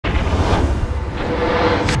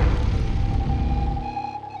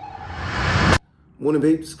Morning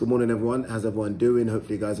peeps, good morning everyone. How's everyone doing?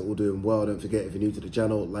 Hopefully you guys are all doing well. Don't forget, if you're new to the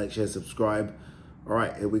channel, like, share, subscribe. All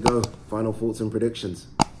right, here we go. Final thoughts and predictions.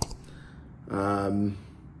 Boy,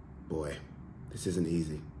 this isn't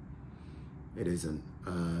easy. It isn't.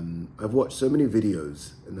 I've watched so many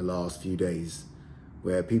videos in the last few days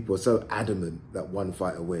where people are so adamant that one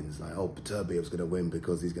fighter wins. Like, oh, Beterbiev's gonna win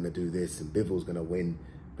because he's gonna do this, and Bivol's gonna win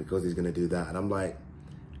because he's gonna do that. And I'm like,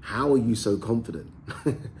 how are you so confident?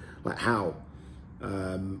 Like, how?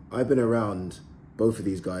 I've been around both of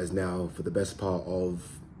these guys now for the best part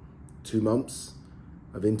of 2 months.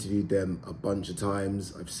 I've interviewed them a bunch of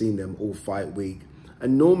times. I've seen them all fight week.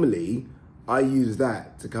 And normally I use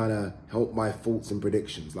that to kind of help my thoughts and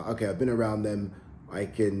predictions. Like, okay, I've been around them. I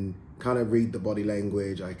can kind of read the body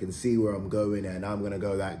language. I can see where I'm going and I'm going to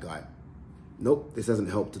go that guy. Nope, this hasn't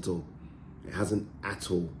helped at all. It hasn't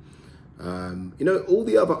at all. You know, all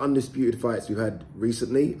the other undisputed fights we've had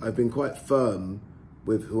recently, I've been quite firm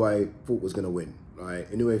with who I thought was going to win. Like,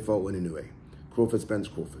 Inoue fought with Inoue. Crawford, Spence,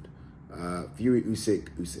 Crawford. Fury, Usyk.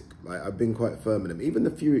 Like, I've been quite firm in them. Even the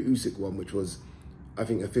Fury, Usyk one, which was, I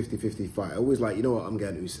think, a 50-50 fight. I always like, you know what, I'm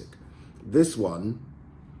getting Usyk. This one,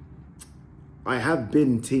 I have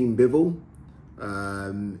been Team Bivol.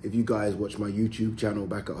 If you guys watch my YouTube channel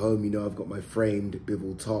back at home, you know I've got my framed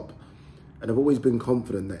Bivol top. And I've always been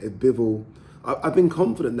confident that if Bivol, I've been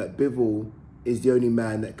confident that Bivol is the only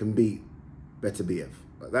man that can beat Beterbiev.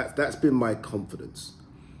 That's been my confidence.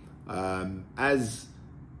 As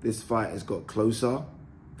this fight has got closer,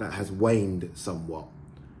 that has waned somewhat.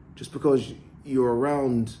 Just because you're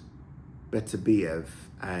around Beterbiev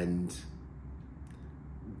and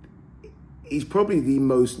he's probably the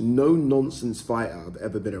most no-nonsense fighter I've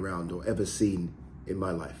ever been around or ever seen in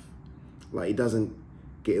my life. Like, he doesn't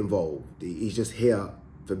get involved. He's just here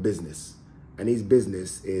for business. And his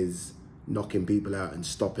business is knocking people out and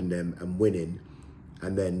stopping them and winning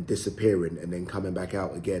and then disappearing and then coming back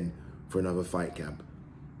out again for another fight camp.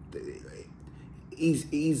 He's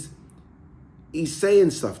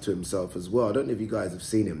saying stuff to himself as well. I don't know if you guys have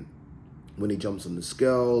seen him when he jumps on the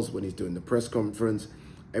scales, when he's doing the press conference,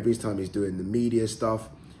 every time he's doing the media stuff,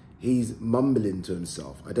 he's mumbling to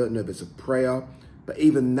himself. I don't know if it's a prayer, but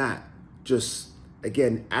even that just,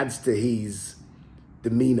 again, adds to his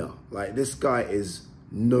demeanor. Like, this guy is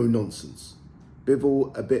no nonsense.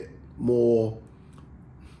 Bivol a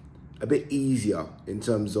bit easier in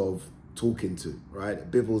terms of talking to,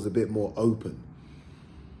 right? Bivol's a bit more open.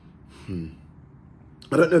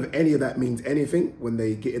 I don't know if any of that means anything when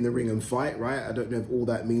they get in the ring and fight, right? I don't know if all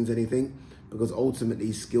that means anything, because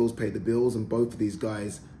ultimately skills pay the bills, and both of these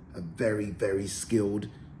guys are very, very skilled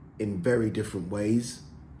in very different ways.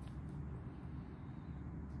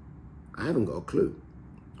 I haven't got a clue.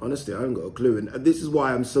 Honestly, I haven't got a clue. And this is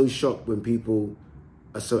why I'm so shocked when people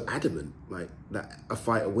are so adamant, like, that a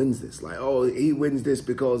fighter wins this. Like, oh, he wins this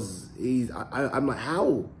because he's... I'm like,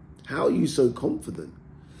 how? How are you so confident?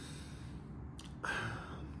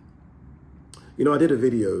 You know, I did a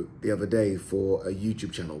video the other day for a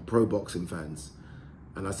YouTube channel, Pro Boxing Fans.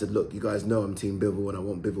 And I said, look, you guys know I'm Team Bivol and I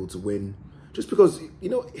want Bivol to win. Just because, you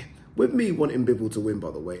know, with me wanting Bivol to win, by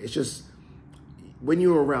the way, it's just... when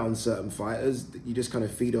you're around certain fighters, you just kind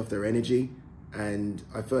of feed off their energy. And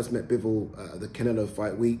I first met Bivol at the Canelo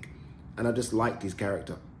fight week, and I just liked his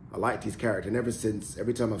character. I liked his character, and ever since,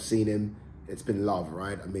 every time I've seen him, it's been love,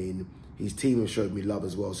 right? I mean, his team has showed me love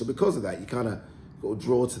as well. So because of that, you kind of got to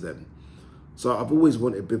draw to them. So I've always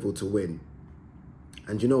wanted Bivol to win.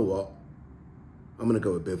 And you know what? I'm going to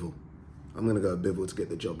go with Bivol. I'm going to go with Bivol to get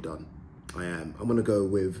the job done. I am. I'm going to go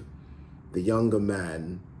with the younger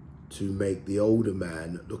man to make the older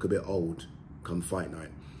man look a bit old come fight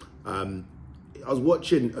night. I was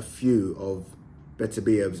watching a few of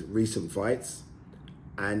Beterbiev's recent fights,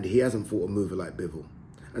 and he hasn't fought a mover like Bivol.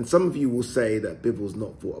 And some of you will say that Bivol's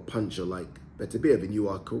not fought a puncher like Beterbiev, and you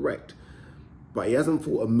are correct. But he hasn't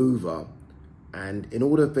fought a mover, and in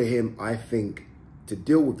order for him, I think, to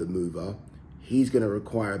deal with the mover, he's going to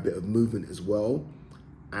require a bit of movement as well.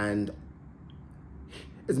 And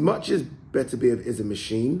as much as Beterbiev is a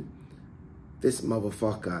machine, this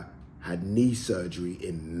motherfucker had knee surgery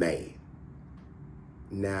in May.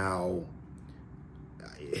 Now,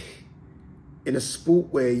 in a sport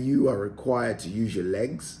where you are required to use your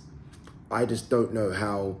legs, I just don't know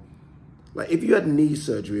how, like, if you had knee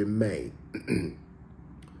surgery in May,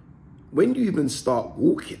 when do you even start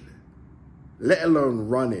walking, let alone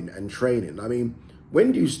running and training? I mean,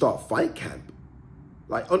 when do you start fight camp?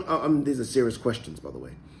 Like, these are serious questions, by the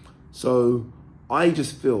way. So I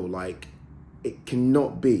just feel like it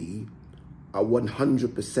cannot be a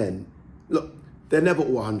 100%. Look, they're never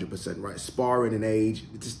all 100%, right? Sparring in age,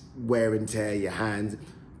 just wear and tear, your hands.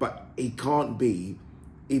 But he can't be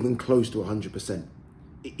even close to 100%.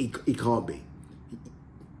 He can't be.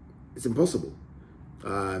 It's impossible.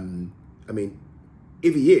 I mean,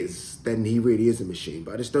 if he is, then he really is a machine.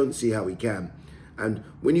 But I just don't see how he can. And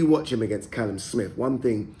when you watch him against Callum Smith, one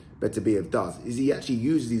thing Beterbiev does is he actually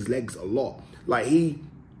uses his legs a lot. Like he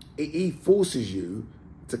forces you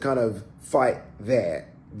to kind of fight there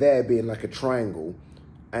being like a triangle,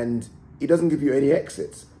 and he doesn't give you any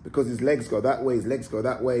exits because his legs go that way, his legs go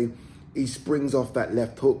that way. He springs off that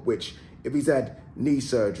left hook, which if he's had knee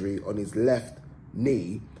surgery on his left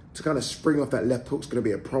knee, to kind of spring off that left hook's going to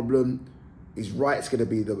be a problem. His right's going to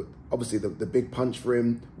be obviously the big punch for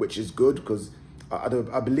him, which is good because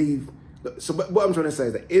I believe. So what I'm trying to say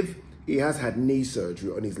is that if he has had knee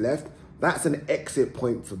surgery on his left, that's an exit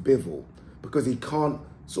point for Bivol because he can't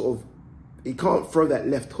throw that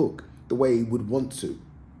left hook the way he would want to.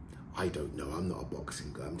 I don't know. I'm not a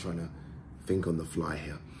boxing guy. I'm trying to think on the fly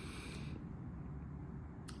here.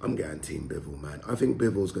 I'm guaranteeing Bivol, man. I think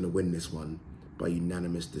Bivol's going to win this one by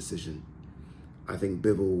unanimous decision. I think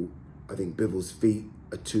Bivol's feet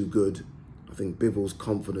are too good. I think Bivol's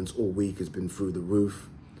confidence all week has been through the roof.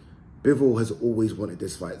 Bivol has always wanted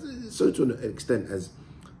this fight, so to an extent as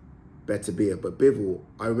Beterbiev. But Bivol,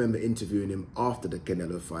 I remember interviewing him after the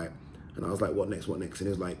Canelo fight, and I was like, what next, what next? And he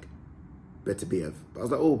was like, Beterbiev. But I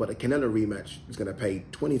was like, oh, but the Canelo rematch is going to pay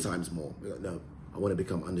 20 times more. Like, no, I want to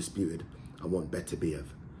become undisputed. I want Beterbiev.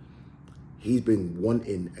 He's been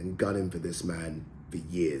wanting and gunning for this man for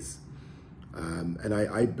years. And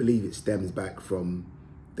I believe it stems back from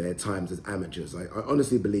their times as amateurs. I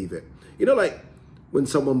honestly believe it. You know, like when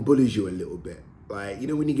someone bullies you a little bit, like, you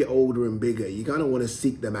know, when you get older and bigger, you kind of want to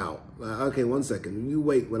seek them out. Like, okay, one second, you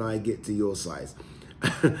wait when I get to your size.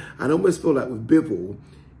 And I almost feel like with Bivol,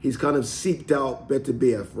 he's kind of seeked out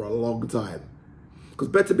Beterbiev for a long time. Because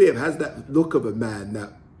Beterbiev has that look of a man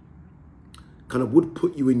that kind of would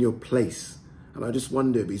put you in your place. And I just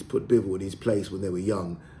wonder if he's put Bivol in his place when they were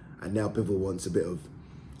young, and now Bivol wants a bit of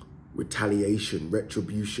retaliation,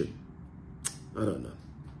 retribution. I don't know.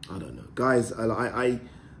 I don't know. Guys, I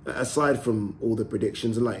aside from all the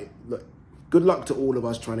predictions, like, look, good luck to all of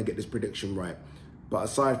us trying to get this prediction right. But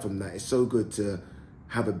aside from that, it's so good to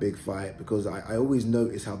have a big fight because I always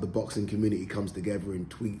notice how the boxing community comes together in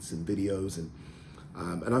tweets and videos,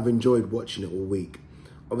 and I've enjoyed watching it all week.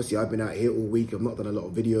 Obviously, I've been out here all week. I've not done a lot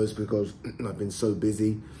of videos because I've been so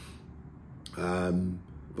busy.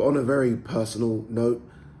 But on a very personal note,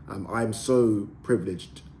 I'm so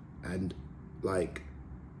privileged and like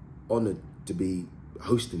honored to be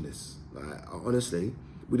hosting this. Honestly,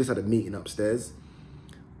 we just had a meeting upstairs.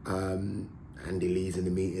 Andy Lee's in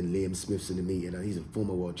the meeting, Liam Smith's in the meeting, and he's a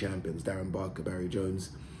former world champions, Darren Barker, Barry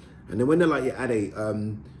Jones. And then when they're like, yeah, Ade,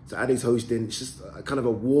 so Ade's hosting, it's just a kind of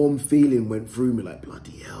a warm feeling went through me, like,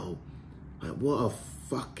 bloody hell, like, what a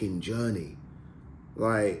fucking journey.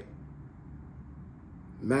 Like,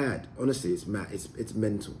 mad. Honestly, it's mad. It's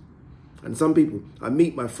mental. And some people, I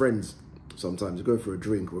meet my friends sometimes, I go for a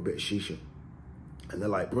drink or a bit of shisha, and they're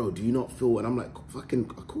like, bro, do you not feel, and I'm like,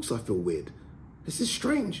 fucking, of course I feel weird. This is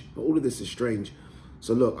strange. All of this is strange.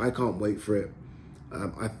 So look, I can't wait for it.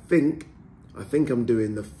 I think I'm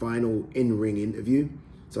doing the final in-ring interview.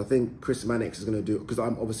 So I think Chris Mannix is going to do it because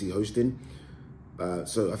I'm obviously hosting.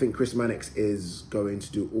 So I think Chris Mannix is going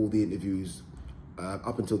to do all the interviews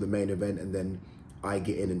up until the main event, and then I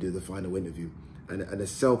get in and do the final interview. And a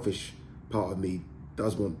selfish part of me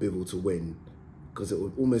does want Bivol to win because it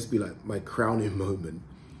would almost be like my crowning moment.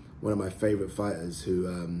 One of my favorite fighters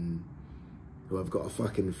who I've got a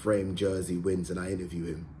fucking framed jersey wins and I interview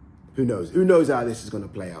him. Who knows? Who knows how this is going to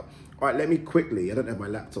play out? All right, let me quickly, I don't have my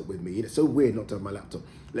laptop with me. It's so weird not to have my laptop.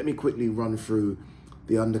 Let me quickly run through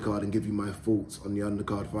the undercard and give you my thoughts on the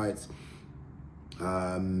undercard fights.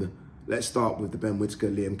 Let's start with the Ben Whittaker,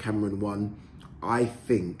 Liam Cameron one. I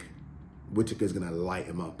think Whittaker's going to light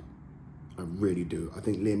him up. I really do. I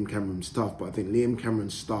think Liam Cameron's tough, but I think Liam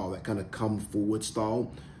Cameron's style, that kind of come forward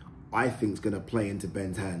style, I think is going to play into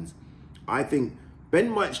Ben's hands. I think Ben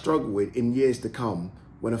might struggle with in years to come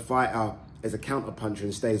when a fighter is a counter puncher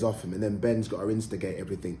and stays off him, and then Ben's got to instigate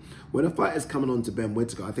everything. When a fighter's coming on to Ben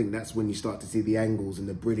Whittaker, I think that's when you start to see the angles and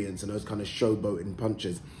the brilliance and those kind of showboating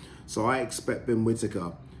punches. So I expect Ben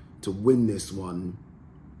Whittaker to win this one.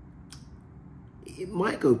 It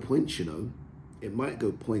might go points, you know. It might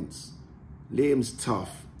go points. Liam's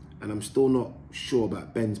tough, and I'm still not sure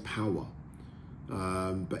about Ben's power.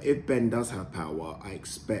 But if Ben does have power, I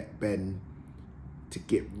expect Ben to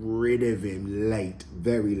get rid of him late,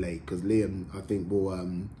 very late, because Liam, I think,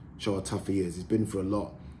 will show how tough he is. He's been through a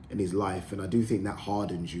lot in his life, and I do think that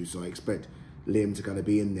hardens you. So I expect Liam to kind of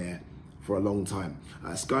be in there for a long time.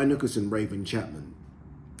 Sky Nicholson, Raven Chapman.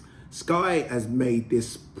 Sky has made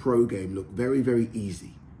this pro game look very, very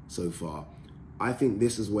easy so far. I think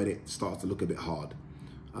this is when it starts to look a bit hard.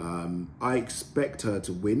 I expect her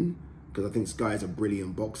to win because I think Sky is a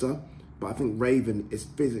brilliant boxer, but I think Raven is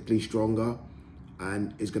physically stronger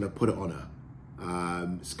and is going to put it on her.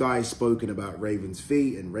 Sky's spoken about Raven's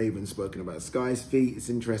feet and Raven's spoken about Sky's feet. It's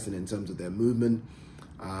interesting in terms of their movement.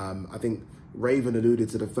 I think Raven alluded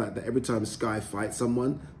to the fact that every time Sky fights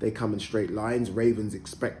someone, they come in straight lines. Raven's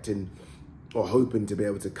expecting or hoping to be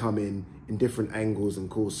able to come in different angles and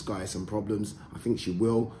cause Sky some problems. I think she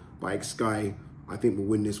will. But Sky, I think, will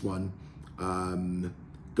win this one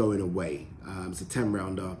going away. It's a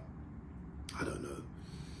 10-rounder, I don't know,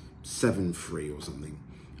 7-3 or something.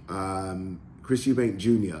 Chris Eubank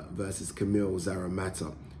Jr. versus Kamil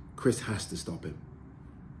Zaramata. Chris has to stop him.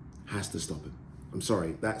 Has to stop him. I'm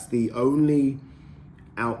sorry. That's the only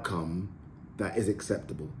outcome that is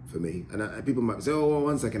acceptable for me. And people might say, oh,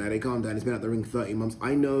 1 second, they calm down. He's been out the ring 30 months.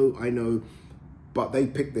 I know, but they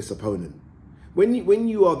picked this opponent. When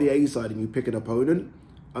you are the A side and you pick an opponent,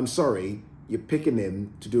 I'm sorry, you're picking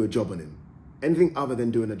him to do a job on him. Anything other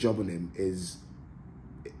than doing a job on him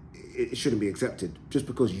it shouldn't be accepted just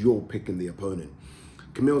because you're picking the opponent.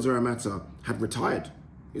 Kamil Zaramata had retired.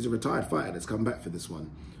 He's a retired fighter that's come back for this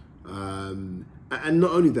one. And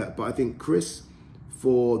not only that, but I think Chris,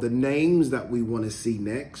 for the names that we want to see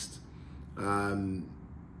next,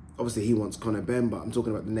 obviously he wants Conor Benn, but I'm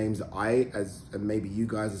talking about the names that and maybe you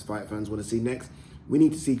guys as fight fans want to see next. We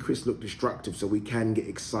need to see Chris look destructive so we can get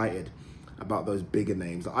excited about those bigger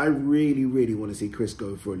names. I really, really want to see Chris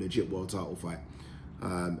go for a legit world title fight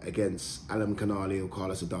against Alam Kanali or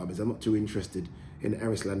Carlos Adames. I'm not too interested in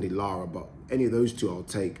Erislandy Lara, but any of those two I'll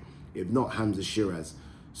take, if not Hamza Shiraz.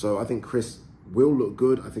 So I think Chris will look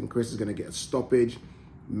good. I think Chris is going to get a stoppage,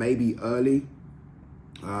 maybe early.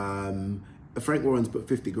 Frank Warren's put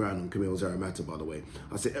 50 grand on Kamil Zaramata, by the way.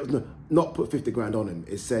 I said, no, not put 50 grand on him.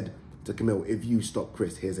 It said to Kamil, if you stop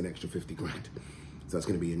Chris, here's an extra 50 grand. So that's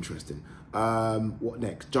going to be interesting. What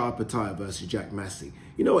next? Jai Pattaya versus Jack Massey.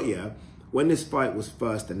 You know what, yeah? When this fight was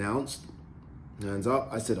first announced, hands up,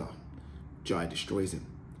 I said, oh, Jai destroys him.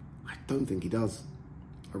 I don't think he does.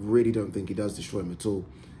 I really don't think he does destroy him at all.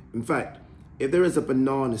 In fact, if there is a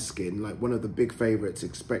banana skin, like one of the big favourites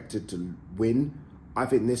expected to win, I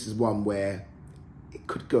think this is one where it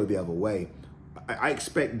could go the other way. I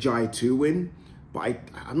expect Jai to win, but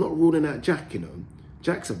I'm not ruling out Jack, you know.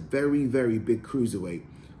 Jack's a very, very big cruiserweight.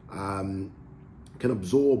 Can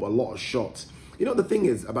absorb a lot of shots. You know, the thing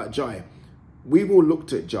is about Jai, we've all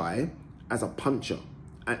looked at Jai as a puncher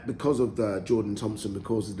because of the Jordan Thompson,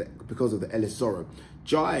 because of the Ellis Soro.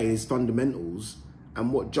 Jai's fundamentals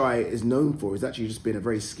and what Jai is known for is actually just being a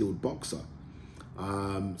very skilled boxer.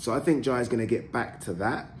 So I think Jai is going to get back to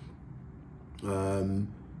that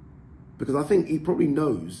because I think he probably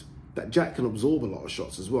knows that Jack can absorb a lot of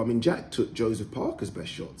shots as well. I mean, Jack took Joseph Parker's best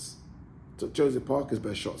shots. And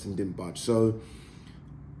didn't budge. So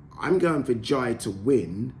I'm going for Jai to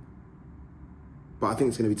win, but I think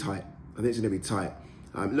it's going to be tight.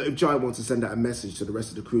 Look, if Jai wants to send out a message to the rest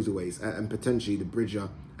of the cruiserweights and potentially the Bridger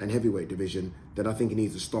and heavyweight division, then I think he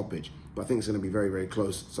needs a stoppage. But I think it's going to be very, very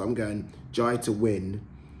close. So I'm going Jai to win.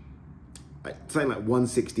 Something like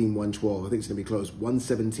 116, 112. I think it's going to be close.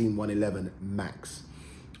 117, 111 max.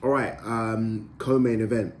 All right, co-main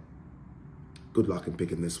event. Good luck in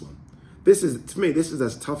picking this one. To me, this is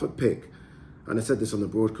as tough a pick, and I said this on the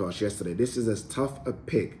broadcast yesterday, this is as tough a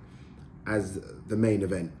pick as the main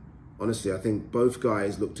event. Honestly, I think both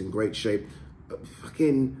guys looked in great shape.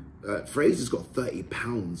 Frazier's got 30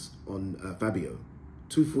 pounds on Fabio.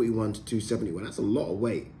 241 to 271. That's a lot of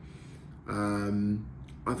weight.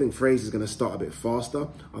 I think Frazier's going to start a bit faster.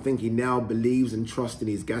 I think he now believes and trusts in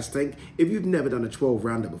his gas tank. If you've never done a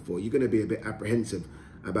 12-rounder before, you're going to be a bit apprehensive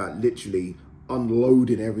about literally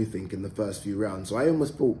unloading everything in the first few rounds. So I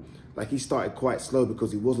almost thought like he started quite slow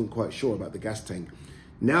because he wasn't quite sure about the gas tank.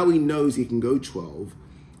 Now he knows he can go 12.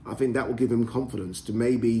 I think that will give him confidence to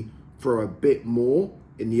maybe throw a bit more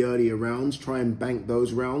in the earlier rounds, try and bank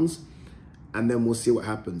those rounds, and then we'll see what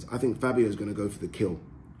happens. I think Fabio's going to go for the kill.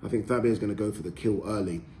 I think Fabio's going to go for the kill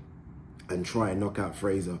early and try and knock out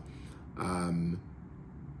Frazier.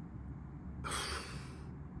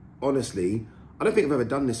 Honestly, I don't think I've ever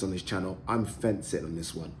done this on this channel. I'm fence-sitting on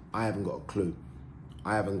this one. I haven't got a clue.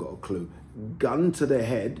 Gun to the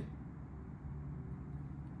head.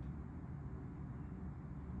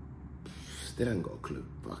 Still haven't got a clue.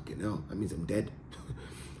 Fucking hell. That means I'm dead.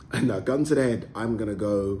 And now, gun to the head, I'm going to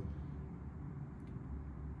go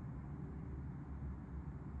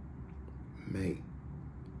Mate.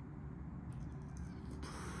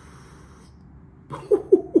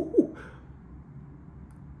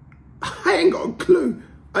 I ain't got a clue.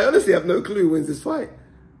 I honestly have no clue who wins this fight.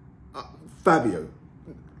 Fabio.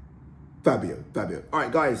 All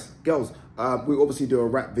right, guys, girls, we obviously do a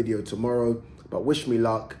wrap video tomorrow, but wish me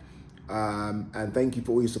luck. And thank you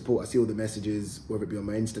for all your support. I see all the messages, whether it be on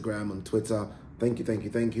my Instagram, on Twitter. Thank you.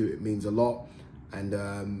 It means a lot.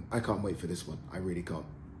 And I can't wait for this one. I really can't.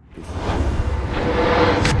 Peace.